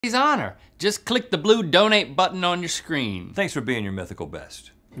honor. Just click the blue donate button on your screen. Thanks for being your mythical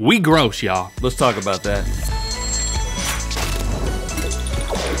best. We gross, y'all. Let's talk about that.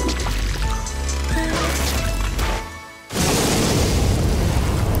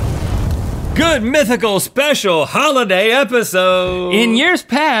 Good Mythical special holiday episode. In years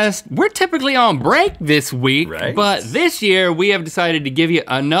past, we're typically on break this week, right? But this year we have decided to give you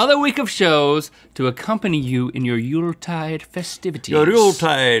another week of shows to accompany you in your Yuletide festivities. Your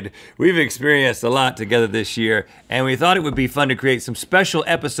Yuletide. We've experienced a lot together this year, and we thought it would be fun to create some special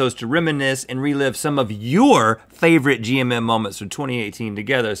episodes to reminisce and relive some of your favorite GMM moments from 2018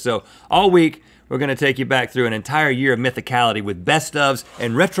 together. So all week, we're gonna take you back through an entire year of Mythicality with best ofs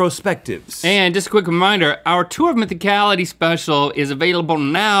and retrospectives. And just a quick reminder, our Tour of Mythicality special is available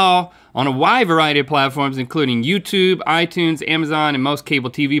now on a wide variety of platforms, including YouTube, iTunes, Amazon, and most cable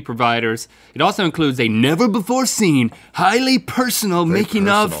TV providers. It also includes a never-before-seen, highly personal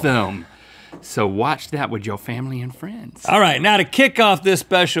making-of film. So watch that with your family and friends. All right, now to kick off this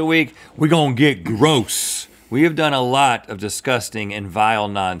special week, we're gonna get gross. We have done a lot of disgusting and vile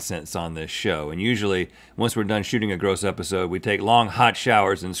nonsense on this show, and usually, once we're done shooting a gross episode, we take long hot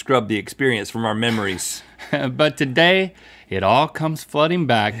showers and scrub the experience from our memories. But today, it all comes flooding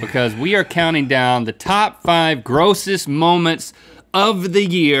back because we are counting down the top 5 grossest moments of the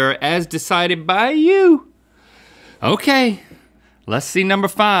year as decided by you. Okay, let's see number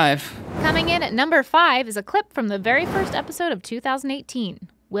 5. Coming in at number 5 is a clip from the very first episode of 2018,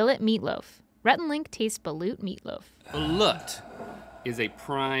 Will It Meatloaf? Rhett and Link taste balut meatloaf. Balut is a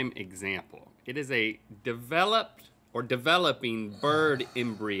prime example. It is a developed or developing bird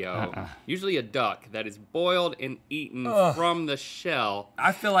embryo, usually a duck, that is boiled and eaten from the shell.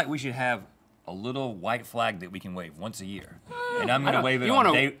 I feel like we should have a little white flag that we can wave once a year. And I'm gonna wave it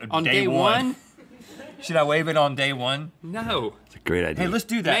on day one. Should I wave it on day one? No. It's a great idea. Hey, let's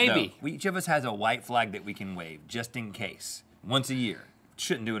do that. Maybe. Though. Each of us has a white flag that we can wave, just in case, once a year.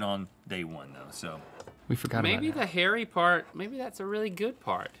 Shouldn't do it on day one though, so. We forgot about that. Maybe the hairy part, maybe that's a really good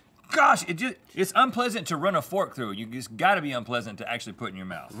part. Gosh, it's unpleasant to run a fork through it. You just gotta be unpleasant to actually put in your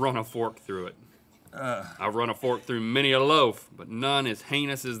mouth. Run a fork through it. I've run a fork through many a loaf, but none as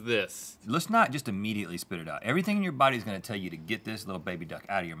heinous as this. Let's not just immediately spit it out. Everything in your body is gonna tell you to get this little baby duck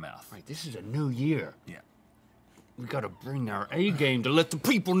out of your mouth. Right, this is a new year. Yeah. We gotta bring our A game to let the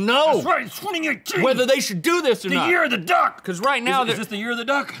people know. That's right, it's 2018. Whether they should do this or not. The year of the duck. Because right now, is this the year of the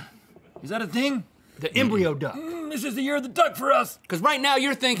duck? Is that a thing? The embryo duck. This is the year of the duck for us. Because right now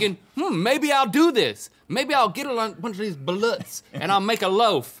you're thinking, maybe I'll do this. Maybe I'll get a bunch of these baluts and I'll make a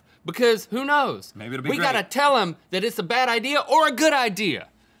loaf. Because who knows? Maybe it'll be We great. gotta tell them that it's a bad idea or a good idea.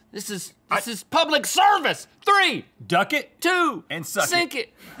 This is public service. 3. Duck it. 2. And suck sink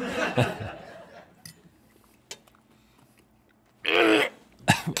it.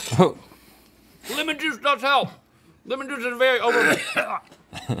 Lemon juice does help. Lemon juice is very over.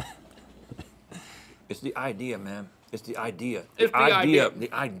 It's the idea, man. It's the idea. It's the idea.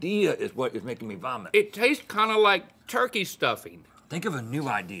 The idea is what is making me vomit. It tastes kind of like turkey stuffing. Think of a new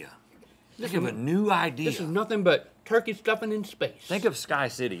idea. Think of a new idea. This is nothing but turkey stuffing in space. Think of Sky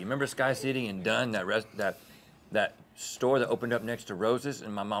City. You remember Sky City in Dunn, that store that opened up next to Rose's?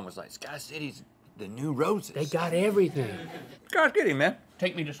 And my mom was like, Sky City's the new Rose's. They got everything. Sky City, man.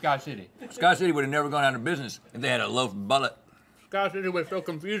 Take me to Sky City. Sky City would have never gone out of business if they had a loaf of bullet. Sky City was so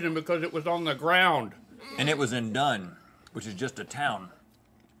confusing because it was on the ground. And it was in Dunn, which is just a town.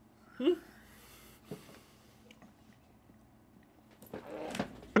 I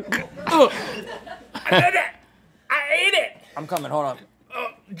did it! I ate it! I'm coming, hold on.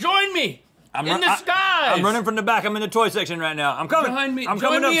 Join me! In the skies! I'm running from the back. I'm in the toy section right now. I'm coming. Behind me. I'm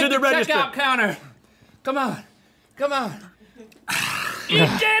coming up to the register. Checkout counter. Come on. Come on. You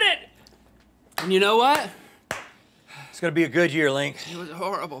did it! And you know what? It's gonna be a good year, Link. It was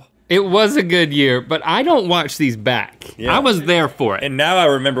horrible. It was a good year, but I don't watch these back. Yeah. I was there for it. And now I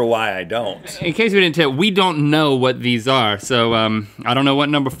remember why I don't. In case we didn't tell, we don't know what these are, so I don't know what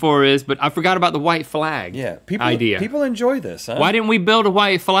number 4 is, but I forgot about the white flag idea. People enjoy this, huh? Why didn't we build a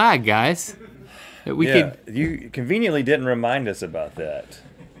white flag, guys? You conveniently didn't remind us about that.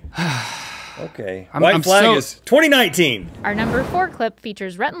 Okay, white flag is 2019. Our number 4 clip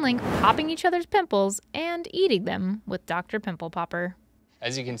features Rhett and Link popping each other's pimples and eating them with Dr. Pimple Popper.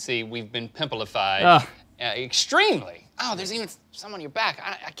 As you can see, we've been pimplified extremely. Oh, there's even some on your back.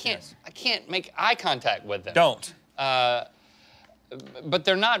 I can't make eye contact with them. Don't. But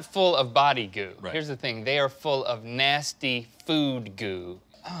they're not full of body goo. Right. Here's the thing, they are full of nasty food goo.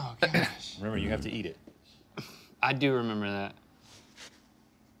 Oh gosh. Remember, you have to eat it. I do remember that.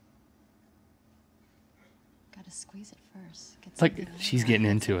 Gotta squeeze it first. Get Look, something on she's there. getting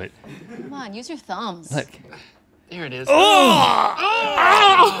into it. Come on, use your thumbs. Look, there it is.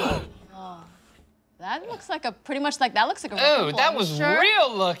 That looks like a pretty much like that looks like a. Oh, ripple. that Are you was sure?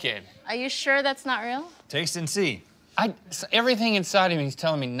 real looking. Are you sure that's not real? Taste and see. Everything inside of me is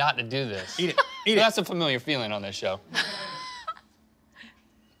telling me not to do this. Eat it. Eat it. That's a familiar feeling on this show.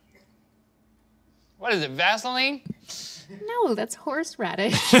 What is it, Vaseline? No, that's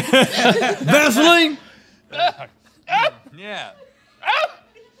horseradish. Vaseline. Yeah.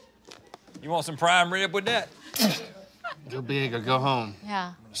 You want some prime rib with that? Go big or go home.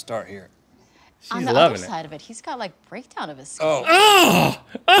 Yeah. Start here. On the loving other it. side of it, he's got like breakdown of his skin.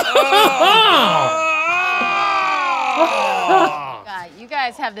 God, you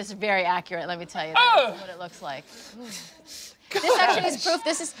guys have this very accurate. Let me tell you, that's what it looks like. This actually is proof.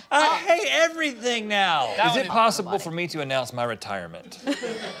 This is. I hate everything now. Is it is possible body. for me to announce my retirement?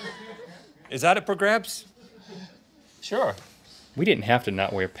 Is that it for grabs? Sure. We didn't have to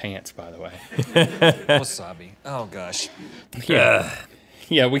not wear pants, by the way. Wasabi. Oh gosh. Yeah.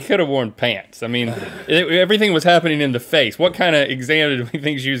 Yeah, we could have worn pants. I mean, everything was happening in the face. What kind of exam did we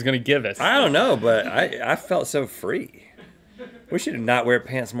think she was going to give us? I don't know, but I felt so free. We should not wear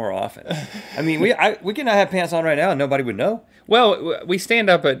pants more often. I mean, we could not have pants on right now and nobody would know. Well, we stand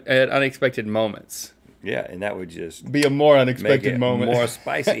up at unexpected moments. Yeah, and that would just Be a more make unexpected it moment. more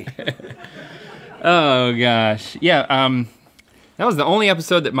spicy. Oh, gosh. Yeah, that was the only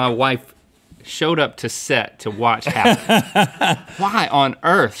episode that my wife showed up to set to watch happen. Why on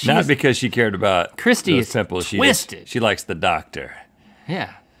earth? She Not was- because she cared about Christy those is pimples. twisted. She likes the doctor.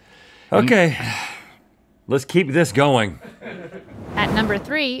 Yeah. Okay. Let's keep this going. At number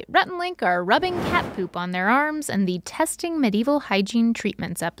 3, Rhett and Link are rubbing cat poop on their arms and the Testing Medieval Hygiene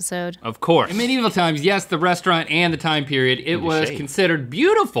Treatments episode. Of course. In medieval times, yes, the restaurant and the time period, it was shave. considered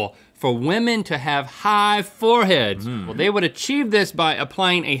beautiful for women to have high foreheads. Well, they would achieve this by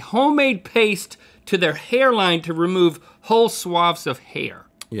applying a homemade paste to their hairline to remove whole swaths of hair.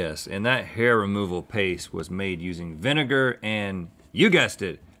 Yes, and that hair removal paste was made using vinegar and, you guessed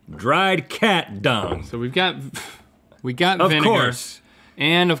it, dried cat dung. So we got Of vinegar. course.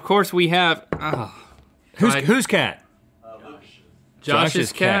 And of course we have dried- Whose cat?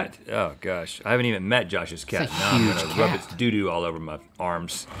 Josh's cat. Oh gosh, I haven't even met Josh's cat. It's a Now I'm huge gonna rub cat. its doo-doo all over my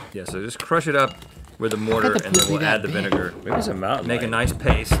arms. Yeah, so just crush it up with a mortar the and then poop be we'll that add the big? vinegar. Maybe some mountain. Make a nice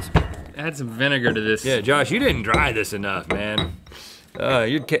paste. Add some vinegar to this. Yeah, Josh, you didn't dry this enough, man.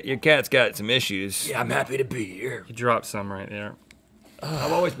 Your cat's got some issues. Yeah, I'm happy to be here. You dropped some right there.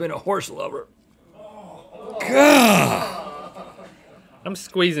 I've always been a horse lover. I'm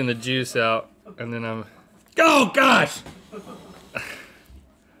squeezing the juice out and then Oh gosh!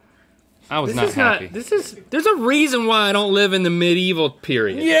 I was not happy. There's a reason why I don't live in the medieval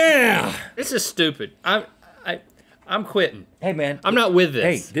period. Yeah! This is stupid. I'm quitting. Hey man, I'm not with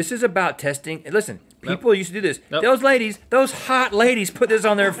Hey, this. this is about testing. Listen, people used to do this. Nope. Those hot ladies put this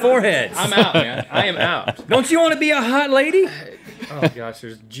on their foreheads. I'm out, man. I am out. Don't you want to be a hot lady? Oh gosh,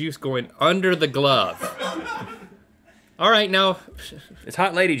 there's juice going under the glove. All right, now It's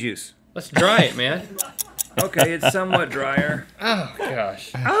hot lady juice. let's dry it, man. Okay, it's somewhat drier. Oh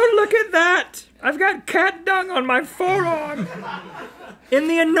gosh. Oh, look at that! I've got cat dung on my forearm. In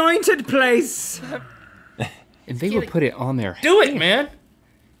the anointed place. And they would put it on their Do it, man.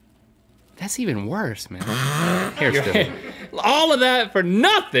 That's even worse, man. Hair still. All of that for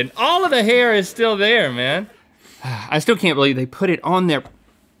nothing. All of the hair is still there, man. I still can't believe they put it on there.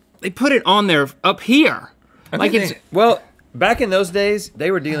 They put it on there up here. Like it's Well, back in those days,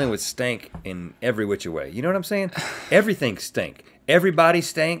 they were dealing with stank in every which way. You know what I'm saying? Everything stank. Everybody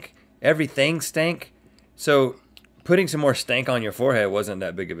stank. Everything stank. So putting some more stank on your forehead wasn't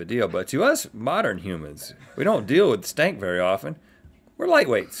that big of a deal. But to us modern humans, we don't deal with stank very often. We're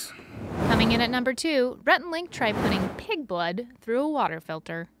lightweights. Coming in at number 2, Rhett and Link try putting pig blood through a water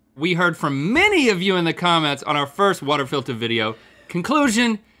filter. We heard from many of you in the comments on our first water filter video.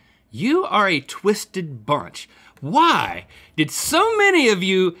 Conclusion, you are a twisted bunch. Why did so many of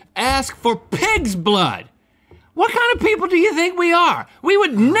you ask for pig's blood? What kind of people do you think we are? We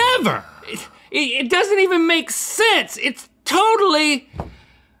would never. It doesn't even make sense. It's totally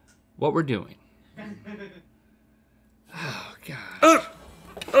what we're doing. Oh, God.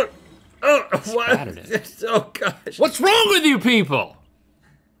 Spattered it. Oh gosh. What's wrong with you people?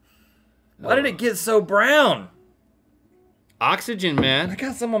 Why did it get so brown? Oxygen, I man.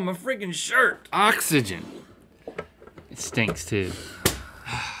 got some on my freaking shirt. Oxygen. It stinks too.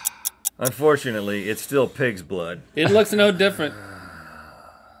 Unfortunately, it's still pig's blood. It looks no different.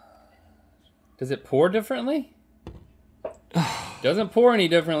 Does it pour differently? Doesn't pour any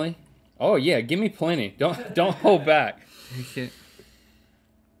differently. Oh yeah, give me plenty. Don't hold back.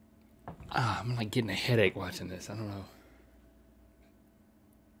 I'm like getting a headache watching this. I don't know.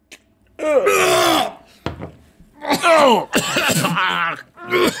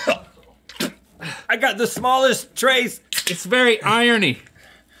 I got the smallest trace. It's very irony.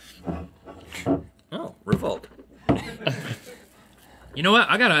 Oh, revolt. You know what?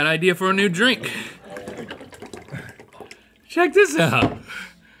 I got an idea for a new drink. Check this out.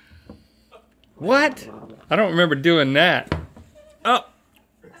 What? I don't remember doing that. Oh,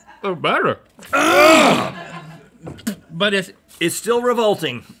 better. But It's still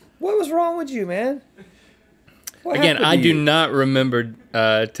revolting. What was wrong with you, man? What again, happened I to do you? not remember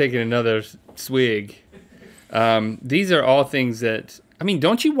taking another swig. These are all things that, I mean,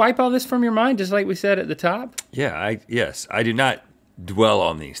 don't you wipe all this from your mind, just like we said at the top? Yeah, yes, I do not dwell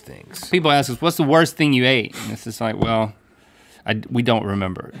on these things. People ask us, what's the worst thing you ate? And it's just like, well, we don't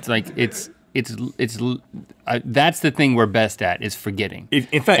remember. It's like, that's the thing we're best at, is forgetting.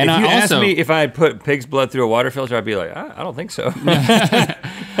 In fact, and if you I asked also- me if I had put pig's blood through a water filter, I'd be like, I don't think so.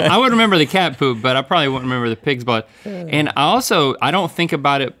 I would remember the cat poop, but I probably wouldn't remember the pig's blood. And I don't think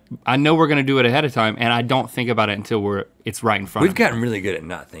about it. I know we're gonna do it ahead of time, and I don't think about it until it's right in front We've of me. gotten really good at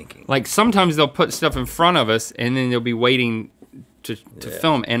not thinking. Like sometimes they'll put stuff in front of us, and then they'll be waiting to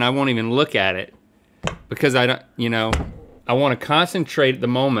film, and I won't even look at it because I don't, I want to concentrate at the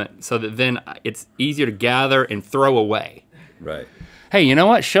moment so that then it's easier to gather and throw away. Right. Hey, you know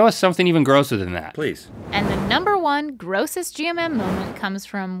what? Show us something even grosser than that. Please. And the number one grossest GMM moment comes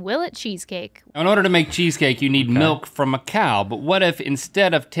from Will It Cheesecake. In order to make cheesecake, you need milk from a cow. But what if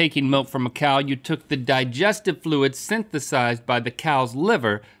instead of taking milk from a cow, you took the digestive fluid synthesized by the cow's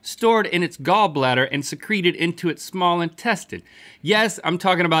liver, stored in its gallbladder, and secreted into its small intestine? Yes, I'm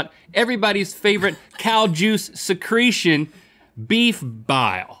talking about everybody's favorite cow juice secretion, beef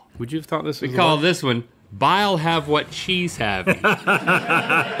bile. Would you have thought this was? We call this one bile have what cheese have. It's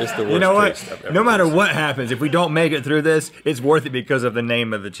the worst You know what? taste I've ever No matter tasted. what happens, if we don't make it through this, it's worth it because of the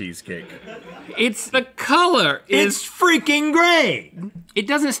name of the cheesecake. It's the color. It's freaking great. It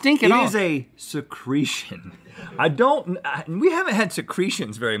doesn't stink at It all. is a secretion. We haven't had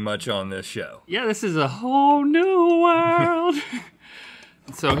secretions very much on this show. Yeah, this is a whole new world.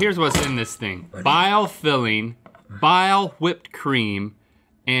 So here's what's in this thing. Bile filling, bile whipped cream,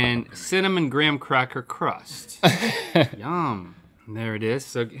 and cinnamon graham cracker crust. Yum. There it is.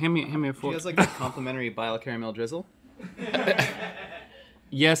 So hand me a Do you fork. guys like the complimentary bile caramel drizzle?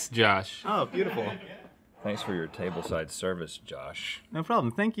 Yes, Josh. Oh, beautiful. Thanks for your tableside service, Josh. No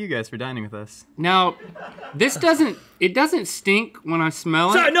problem. Thank you guys for dining with us. Now, it doesn't stink when I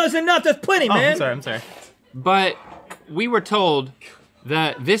smell it, Sorry, no, it's enough. That's plenty, Oh, man. I'm sorry. but we were told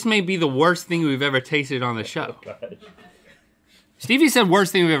that this may be the worst thing we've ever tasted on the show. Stevie said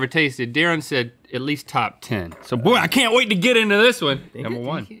worst thing we've ever tasted. Darren said at least top 10. So boy, I can't wait to get into this one. Number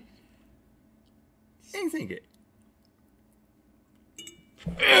one. Think it.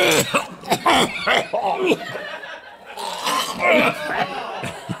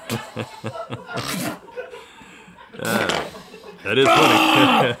 That is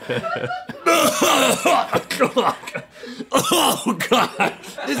funny. Oh God!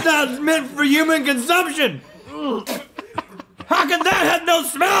 It's not meant for human consumption. How can that have no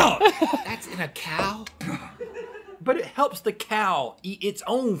smell? That's in a cow? But it helps the cow eat its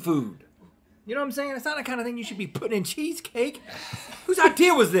own food. You know what I'm saying? It's not the kind of thing you should be putting in cheesecake. Whose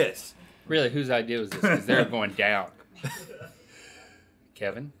idea was this? Really, whose idea was this? Because they're going down.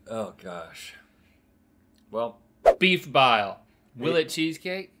 Kevin? Oh gosh. Well, Beef bile. Will it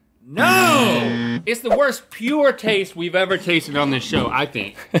cheesecake? No! It's the worst pure taste we've ever tasted on this show, I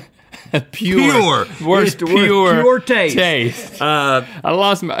think. Pure. Worst It's the worst pure pure taste. I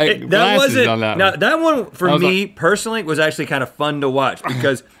lost my That glasses wasn't. on that Now, one. that one for I was me personally was actually kind of fun to watch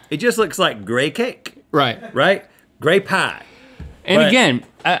because it just looks like gray cake, Right. right? Gray pie. And But- again,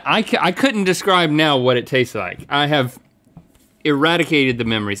 I couldn't describe now what it tastes like. I have eradicated the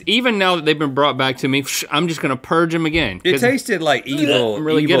memories. Even now that they've been brought back to me, I'm just gonna purge them again. it 'Cause tasted like evil, I'm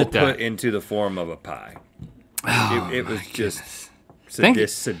really good evil at that. put into the form of a pie. It was just Thank you.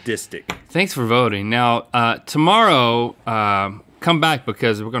 sadistic. Thanks for voting. Now, tomorrow, come back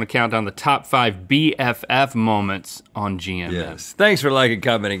because we're gonna count down the top 5 BFF moments on GMM. Yes. Thanks for liking,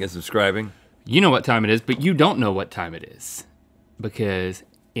 commenting, and subscribing. You know what time it is, but you don't know what time it is because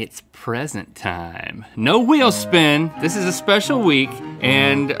it's present time. No wheel spin. This is a special week,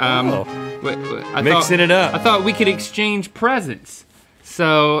 and Mixing it up. I thought we could exchange presents.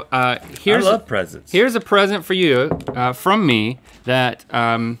 So here's I love presents. here's a present for you from me that,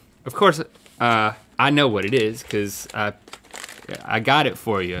 of course, I know what it is because I got it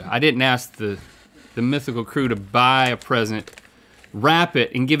for you. I didn't ask the Mythical crew to buy a present, wrap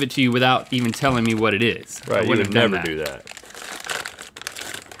it, and give it to you without even telling me what it is. Right, you would never do that.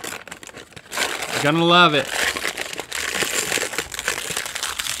 You're gonna love it.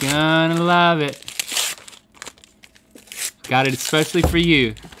 Gonna love it. Got it especially for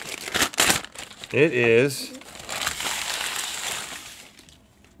you. It is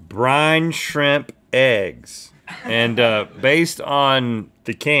brine shrimp eggs. And based on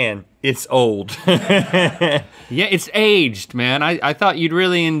the can, it's old. Yeah, it's aged, man. I thought you'd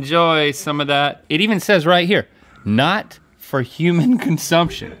really enjoy some of that. It even says right here, not for human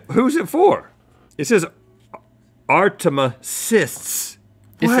consumption. Who's it for? It says Artema cysts.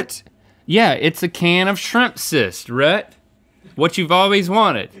 What? Yeah, it's a can of shrimp cyst, Rhett. What you've always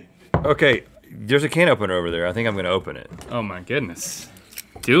wanted. Okay, there's a can opener over there. I think I'm gonna open it. Oh my goodness.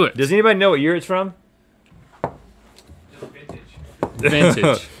 Do it. Does anybody know what year it's from?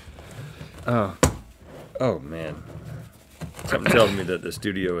 Vintage. Oh man. Something tells me that the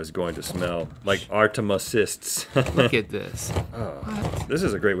studio is going to smell like Artema cysts. Look at this. This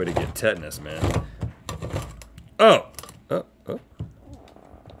is a great way to get tetanus, man. Oh.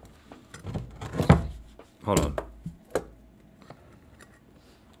 Hold on.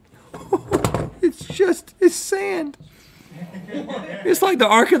 It's sand. It's like the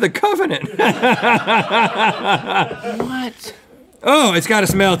Ark of the Covenant. What? Oh, it's got a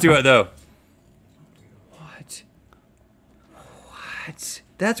smell to it though. What?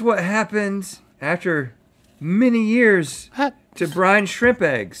 That's what happens after many years to brine shrimp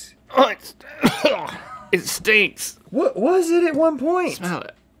eggs. Oh, it stinks. What was it at one point? Smell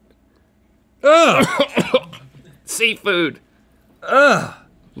it. Ugh. Seafood.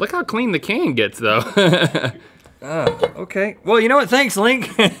 Look how clean the can gets though. Okay. Well, you know what? Thanks, Link.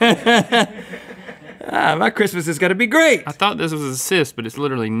 My Christmas is gonna be great. I thought this was a cyst, but it's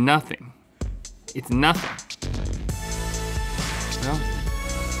literally nothing. It's nothing. Well,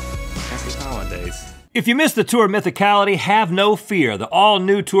 happy holidays. If you missed the Tour Mythicality, have no fear. The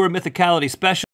all-new Tour Mythicality special